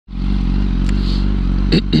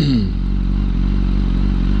You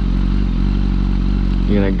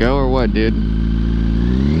gonna go or what, dude?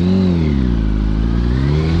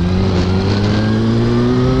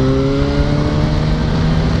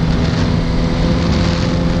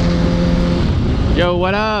 Yo,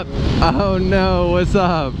 what up? Oh no, what's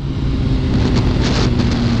up?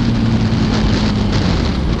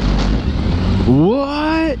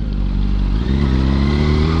 What?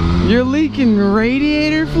 You're leaking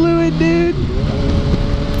radiator fluid, dude?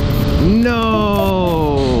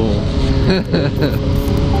 No.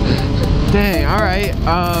 Dang, alright.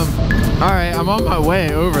 Alright, I'm on my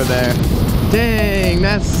way over there. Dang,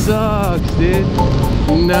 that sucks, dude.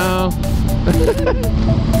 No.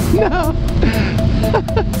 No.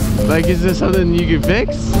 Like, is this something you can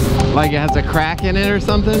fix? Like it has a crack in it or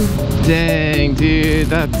something? Dang, dude,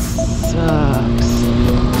 that sucks.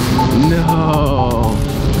 No.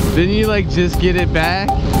 Didn't you like just get it back?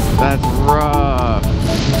 That's rough.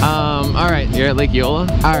 Alright, you're at Lake Eola?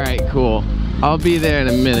 Alright, cool. I'll be there in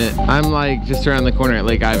a minute. I'm like just around the corner at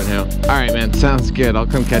Lake Ivanhoe. Alright, man, sounds good. I'll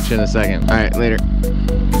come catch you in a second. Alright, later.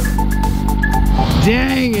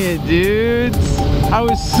 Dang it, dudes. I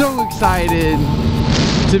was so excited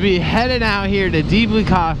to be headed out here to Deeply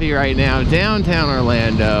Coffee right now, downtown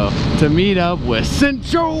Orlando, to meet up with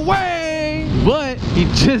Central Wayne. But he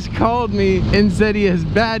just called me and said he has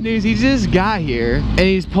bad news. He just got here and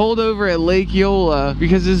he's pulled over at Lake Eola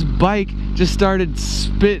because his bike just started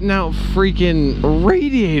spitting out freaking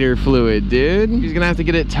radiator fluid, dude. He's gonna have to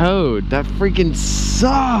get it towed. That freaking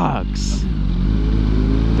sucks.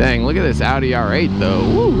 Dang, look at this Audi R8 though.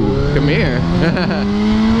 Woo, come here.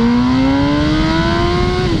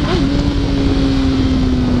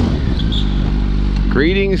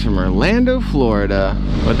 Greetings from Orlando, Florida.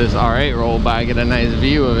 Let this R8 roll by, get a nice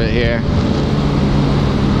view of it here.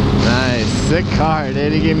 Nice, sick car,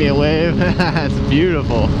 dude. He gave me a wave. It's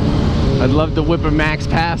beautiful. I'd love to whip a max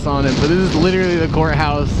pass on it, but this is literally the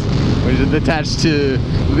courthouse, which is attached to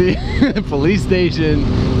the police station.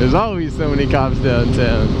 There's always so many cops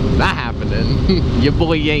downtown. Not happening. Your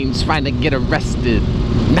boy ain't trying to get arrested.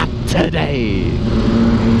 Not today.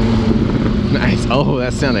 Nice. Oh,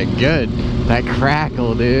 that sounded good. That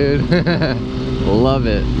crackle, dude. Love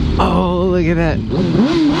it. Oh, look at that.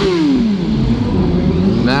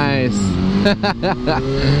 Nice.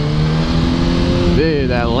 Dude,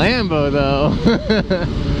 that Lambo though.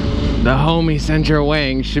 The homie Central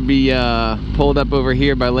Wang should be pulled up over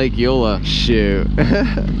here by Lake Eola. Shoot.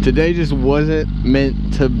 Today just wasn't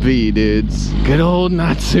meant to be, dudes. Good old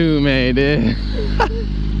Natsume, dude.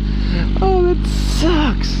 Oh, that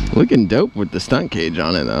sucks. Looking dope with the stunt cage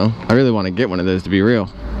on it though. I really want to get one of those, to be real.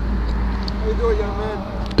 How you doing, young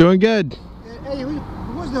man? Doing good. Hey,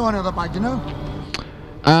 who's the owner of the bike, you know?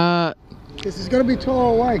 This is gonna be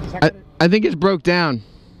towed away. I think it's broke down.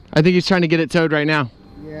 I think he's trying to get it towed right now.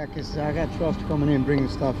 Yeah, because I got trucks coming in bringing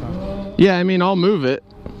stuff up. Yeah, I mean, I'll move it.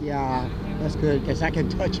 Yeah, that's good, because I can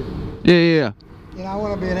touch it. Yeah. You know, I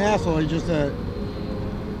want to be an asshole. It's just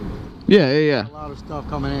Yeah. a lot of stuff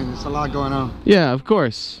coming in. There's a lot going on. Yeah, of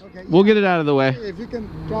course. Okay, we'll get it out of the way. If you can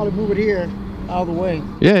probably move it here, out of the way.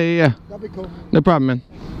 Yeah. That'd be cool. No problem, man.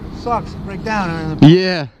 Sucks, break down.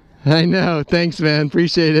 Yeah, I know. Thanks, man.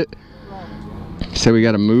 Appreciate it. So we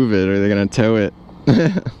gotta move it or they're gonna tow it.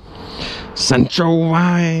 Central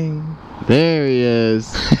Wine. There he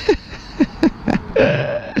is.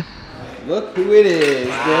 Look who it is,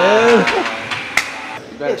 dude.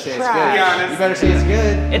 You better say it's good. You better say it's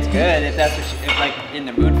good. It's good if that's what if like in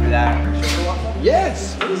the mood for that.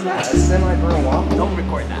 Yes. What is that? A semi-burnt waffle? Don't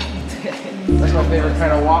record that. That's my favorite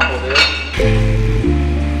kind of waffle, dude.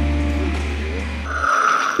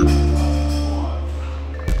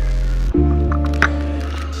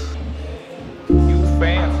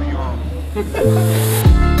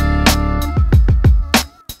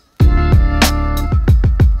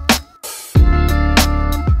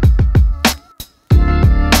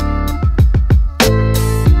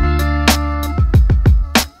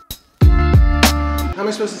 How am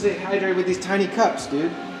I supposed to stay hydrated with these tiny cups,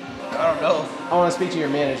 dude? I don't know. I want to speak to your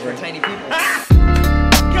manager. For tiny people.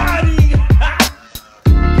 Got it!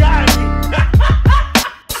 Got it!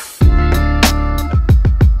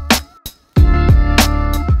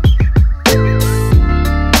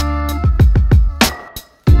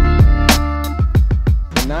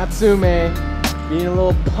 Natsume, being a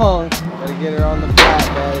little punk, gotta get her on the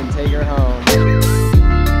flatbed and take her home.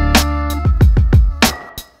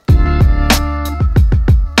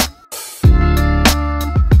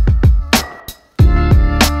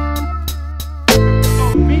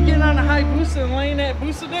 And laying that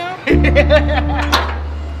booster down,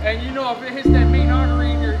 and you know if it hits that main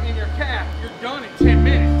artery in your calf, you're done in 10 minutes.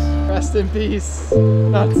 Rest in peace,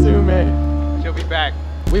 Natsume. She'll be back.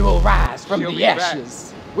 We will rise from She'll the be back.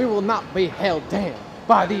 ashes. We will not be held down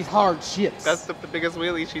by these hardships. That's the biggest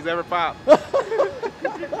wheelie she's ever popped.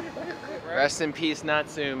 Rest in peace,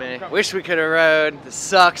 Natsume. Wish we could have rode. This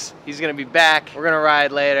sucks. He's gonna be back. We're gonna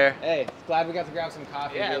ride later. Hey, glad we got to grab some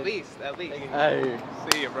coffee. Yeah, dude. at least. Hey.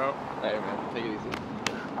 See you, bro. Hey, man, take it easy.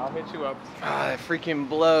 I'll hit you up. Ah, that freaking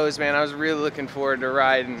blows, man. I was really looking forward to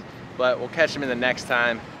riding, but we'll catch him in the next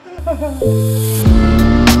time.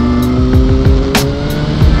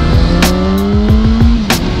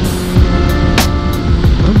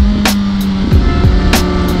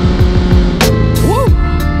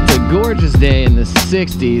 Gorgeous day in the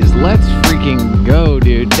 60s. Let's freaking go,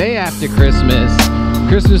 dude. Day after Christmas.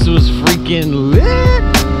 Christmas was freaking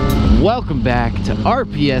lit. Welcome back to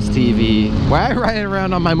Rpstv, where I ride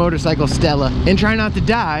around on my motorcycle Stella and try not to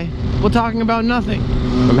die while talking about nothing.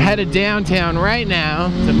 I'm headed downtown right now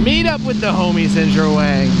to meet up with the homie Central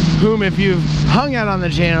Wang, whom if you've hung out on the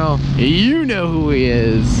channel, you know who he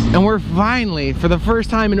is. And we're finally, for the first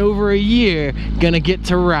time in over a year, gonna get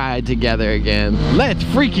to ride together again. Let's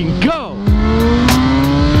freaking go!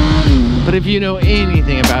 But if you know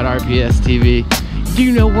anything about Rpstv,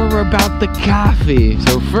 you know we're about the coffee.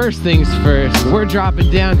 So first things first, we're dropping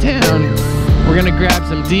downtown. We're gonna grab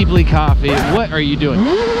some deeply coffee. What are you doing?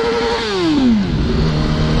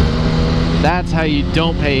 That's how you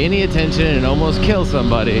don't pay any attention and almost kill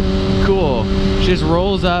somebody. Cool. Just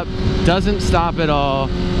rolls up, doesn't stop at all,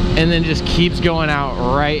 and then just keeps going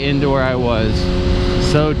out right into where I was.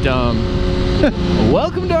 So dumb.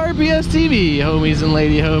 Welcome to Rpstv, homies and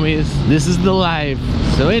lady homies. This is the life.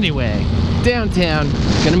 So anyway, downtown,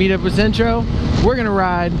 gonna meet up with Centro. We're gonna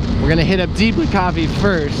ride. We're gonna hit up Deeply Coffee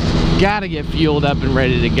first. Gotta get fueled up and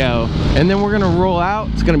ready to go. And then we're gonna roll out.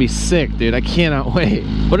 It's gonna be sick, dude. I cannot wait.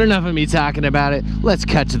 But enough of me talking about it. Let's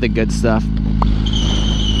cut to the good stuff.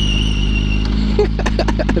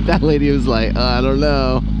 That lady was like, I don't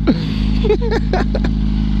know.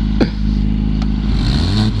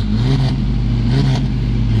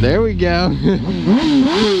 There we go.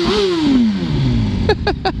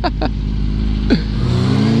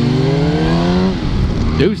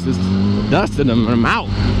 Deuces, dusting them, I'm out.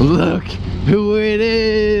 Look who it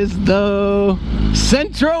is though.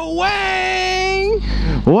 Central Wang!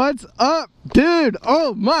 What's up, dude?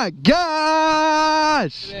 Oh my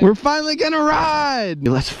gosh! We're finally gonna ride.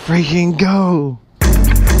 Let's freaking go.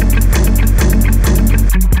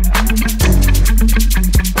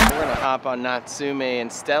 We're gonna hop on Natsume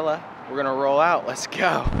and Stella. We're gonna roll out. Let's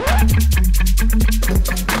go.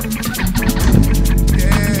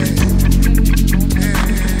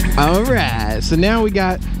 All right, so now we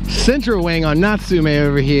got Central Wang on Natsume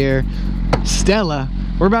over here. Stella,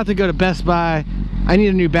 we're about to go to Best Buy. I need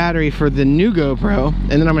a new battery for the new GoPro,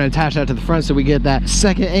 and then I'm gonna attach that to the front so we get that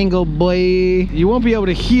second angle, boy. You won't be able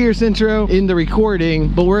to hear Centro in the recording,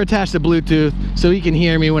 but we're attached to Bluetooth, so he can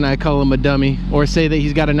hear me when I call him a dummy, or say that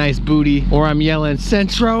he's got a nice booty, or I'm yelling,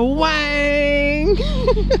 Central Wang!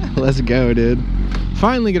 Let's go, dude.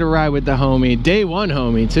 Finally gonna ride with the homie. Day one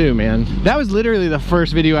homie too, man. That was literally the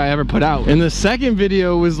first video I ever put out. And the second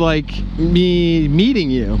video was like me meeting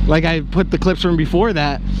you. Like I put the clips from before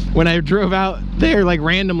that when I drove out there like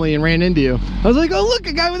randomly and ran into you. I was like, oh look,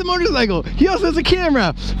 a guy with a motorcycle. He also has a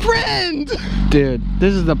camera. Friend! Dude,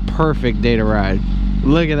 this is the perfect day to ride.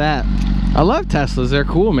 Look at that. I love Teslas, they're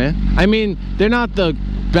cool, man. I mean, they're not the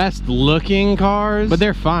best looking cars, but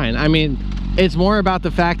they're fine. I mean, it's more about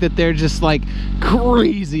the fact that they're just like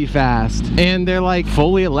crazy fast and they're like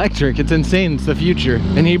fully electric. It's insane. It's the future.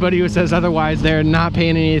 And anybody who says otherwise, they're not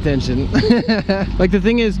paying any attention. Like the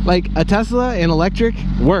thing is, like a Tesla and electric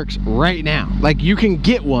works right now. Like you can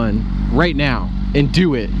get one right now and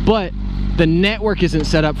do it, but the network isn't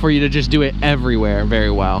set up for you to just do it everywhere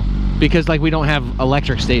very well, because like we don't have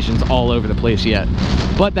electric stations all over the place yet.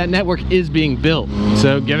 But that network is being built.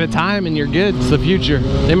 So give it time and you're good. It's the future.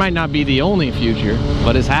 It might not be the only future,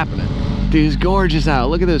 but it's happening. Dude, it's gorgeous out.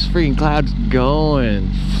 Look at those freaking clouds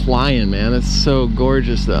going, flying, man. It's so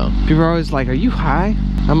gorgeous though. People are always like, are you high?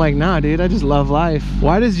 I'm like, nah, dude, I just love life.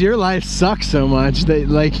 Why does your life suck so much that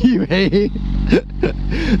like you hate?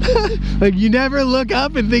 Like you never look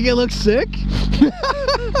up and think it looks sick?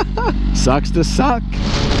 Sucks to suck.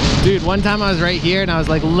 Dude, one time I was right here and I was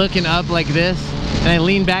like looking up like this and I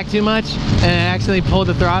leaned back too much and I accidentally pulled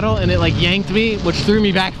the throttle and it like yanked me, which threw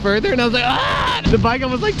me back further, and I was like, ah! The bike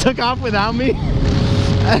almost like took off without me.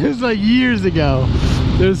 It was like years ago.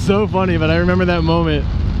 It was so funny, but I remember that moment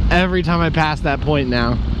every time I pass that point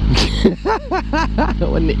now.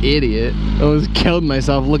 What an idiot. I almost killed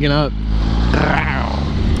myself looking up.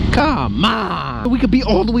 Come on. nah. We could be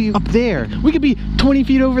all the way up there. We could be 20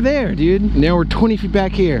 feet over there, dude. Now we're 20 feet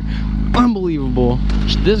back here. Unbelievable.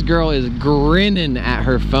 This girl is grinning at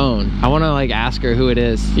her phone. I want to like ask her who it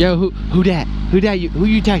is. Yo, who that? Who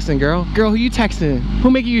you texting, girl? Girl, who you texting?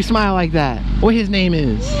 Who making you smile like that? What his name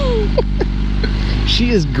is? She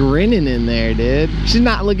is grinning in there, dude. She's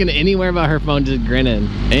not looking anywhere but her phone, just grinning.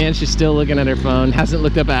 And she's still looking at her phone, hasn't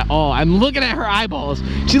looked up at all. I'm looking at her eyeballs.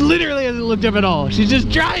 She literally hasn't looked up at all. She's just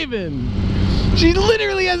driving. She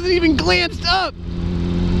literally hasn't even glanced up.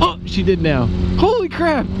 Oh, she did now. Holy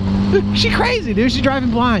crap. She crazy, dude. She's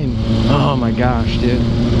driving blind. Oh my gosh, dude.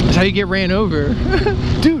 That's how you get ran over.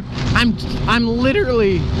 Dude, I'm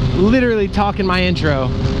literally talking my intro,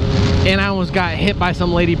 and I almost got hit by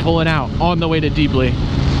some lady pulling out on the way to Deeply.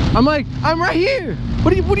 I'm like, I'm right here.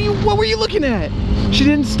 What were you looking at? She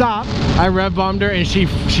didn't stop. I rev bombed her, and she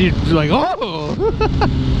was like, oh.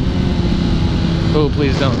 Oh,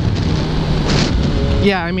 please don't.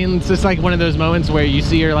 Yeah, I mean, it's just like one of those moments where you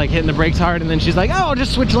see her like hitting the brakes hard, and then she's like, oh, I'll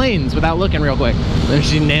just switch lanes without looking real quick. Then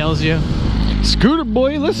she nails you. Scooter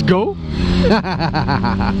boy, let's go.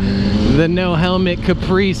 The no helmet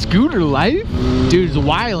Capri scooter life. Dude's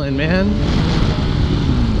wildin', man.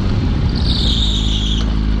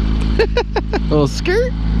 Little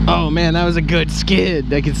skirt. Oh man, that was a good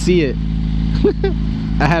skid. I could see it.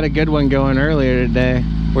 I had a good one going earlier today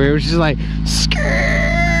where it was just like, skirt.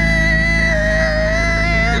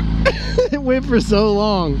 It went for so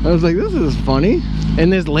long. I was like, this is funny.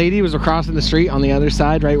 And this lady was crossing the street on the other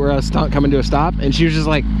side, right where I was coming to a stop, and she was just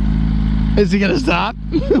like, is he gonna stop?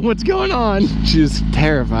 What's going on? She was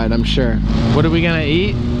terrified, I'm sure. What are we gonna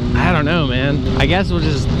eat? I don't know, man. I guess we'll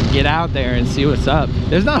just get out there and see what's up.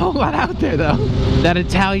 There's not a whole lot out there though. That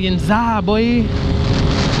Italian za, boy.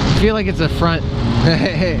 I feel like it's a front.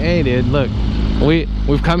 Hey dude, look.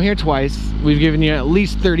 We've come here twice. We've given you at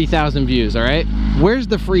least 30,000 views, all right? Where's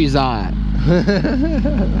the free za at?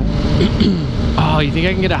 Oh, you think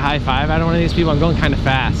I can get a high five out of one of these people? I'm going kind of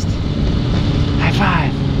fast. High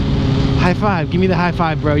five. High five. Give me the high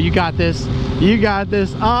five, bro. You got this. You got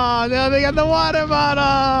this. Oh, no, they got the water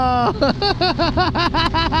bottle.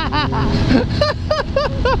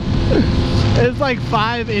 It's like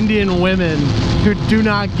 5 Indian women who do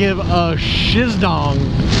not give a shizdong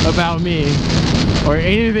about me or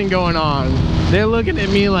anything going on. They're looking at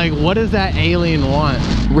me like, what does that alien want?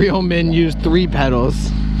 Real men use 3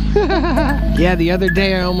 pedals. Yeah, the other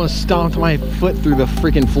day I almost stomped my foot through the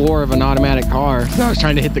freaking floor of an automatic car because I was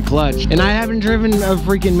trying to hit the clutch. And I haven't driven a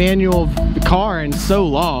freaking manual car in so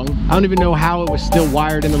long. I don't even know how it was still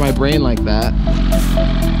wired into my brain like that.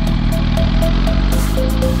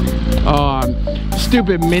 Oh,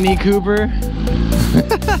 stupid Mini Cooper.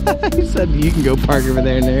 He said, you can go park over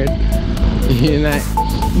there, nerd.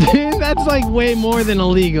 And that's like way more than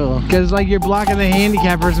illegal, because like you're blocking the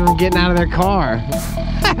handicappers from getting out of their car.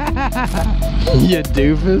 You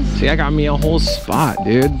doofus. See, I got me a whole spot,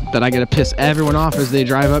 dude, that I gotta piss everyone off as they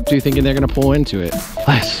drive up to thinking they're gonna pull into it.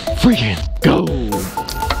 Let's freaking go.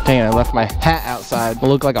 Dang, I left my hat outside. I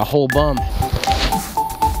look like a whole bum.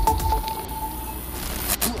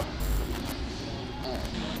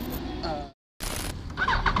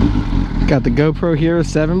 Got the GoPro Hero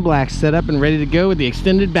 7 Black set up and ready to go with the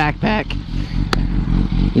extended backpack.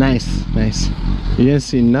 Nice, nice. You didn't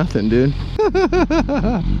see nothing, dude.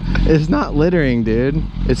 It's not littering, dude.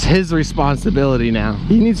 It's his responsibility now.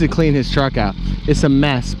 He needs to clean his truck out. It's a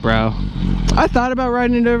mess, bro. I thought about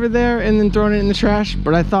riding it over there and then throwing it in the trash,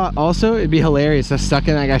 but I thought also it'd be hilarious to stuck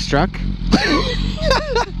in that guy's truck.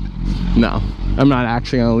 No. I'm not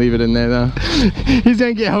actually gonna leave it in there though. He's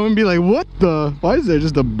gonna get home and be like, what the? Why is there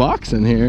just a box in here?